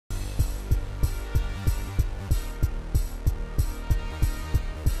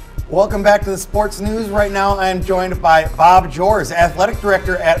Welcome back to the Sports News. Right now I am joined by Bob Jors, Athletic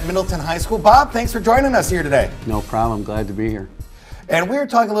Director at Middleton High School. Bob, thanks for joining us here today. No problem. Glad to be here. And we were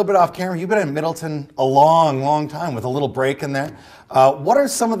talking a little bit off camera. You've been in Middleton a long time with a little break in there. What are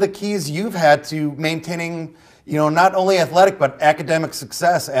some of the keys you've had to maintaining, not only athletic but academic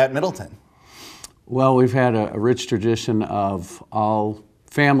success at Middleton? Well, we've had a rich tradition of all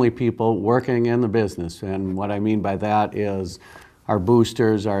family people working in the business. And what I mean by that is our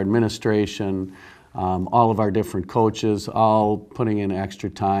boosters, our administration, all of our different coaches, all putting in extra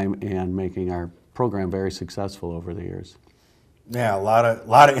time and making our program very successful over the years. Yeah, a lot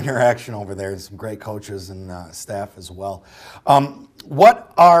of interaction over there, and some great coaches and staff as well.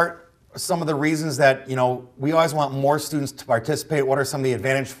 What are some of the reasons that we always want more students to participate? What are some of the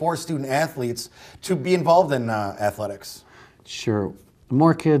advantages for student athletes to be involved in athletics? Sure. The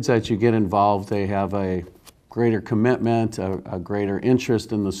more kids that you get involved, they have a greater commitment, a greater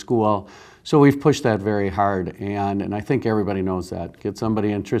interest in the school. So we've pushed that very hard, and I think everybody knows that. Get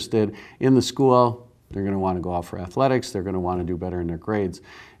somebody interested in the school, they're going to want to go out for athletics, they're going to want to do better in their grades.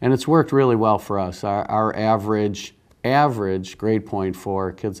 And it's worked really well for us. Our average grade point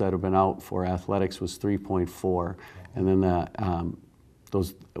for kids that have been out for athletics was 3.4, and then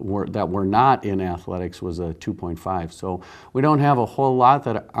those that were not in athletics was a 2.5. So we don't have a whole lot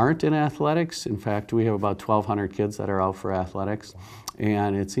that aren't in athletics. In fact, we have about 1,200 kids that are out for athletics,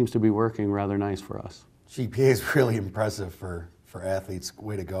 and it seems to be working rather nice for us. GPA is really impressive for athletes.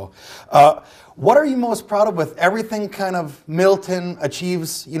 Way to go. What are you most proud of with everything kind of Middleton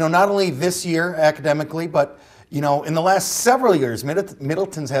achieves, not only this year academically, but in the last several years,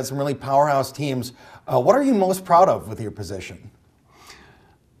 Middleton's had some really powerhouse teams. What are you most proud of with your position?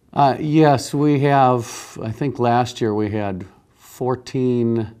 Yes, we have, I think last year we had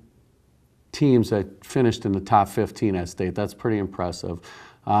 14 teams that finished in the top 15 at state. That's pretty impressive.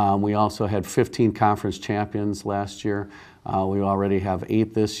 We also had 15 conference champions last year. We already have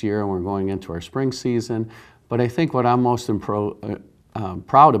 8 this year, and we're going into our spring season. But I think what I'm most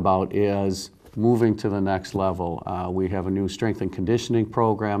proud about is moving to the next level. We have a new strength and conditioning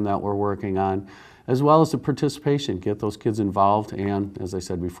program that we're working on, as well as the participation, get those kids involved, and, as I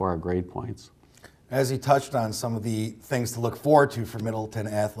said before, our grade points. As you touched on some of the things to look forward to for Middleton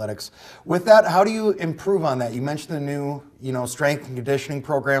athletics, with that, how do you improve on that? You mentioned the new, strength and conditioning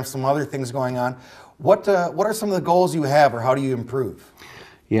program, some other things going on. What are some of the goals you have, or how do you improve?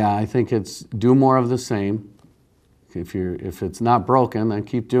 Yeah, I think it's do more of the same. If it's not broken, then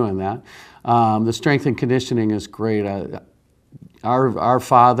keep doing that. The strength and conditioning is great. Our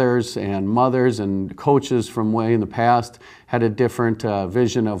fathers and mothers and coaches from way in the past had a different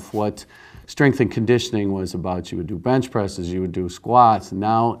vision of what strength and conditioning was about. You would do bench presses, you would do squats.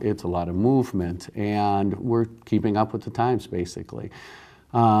 Now it's a lot of movement, and we're keeping up with the times, basically.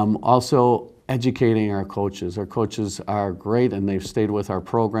 Also, educating our coaches. Our coaches are great, and they've stayed with our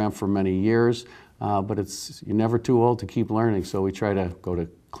program for many years, but you're never too old to keep learning, so we try to go to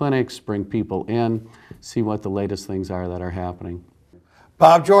clinics, bring people in, see what the latest things are that are happening.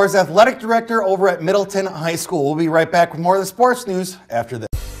 Bob Jors, Athletic Director over at Middleton High School. We'll be right back with more of the sports news after this.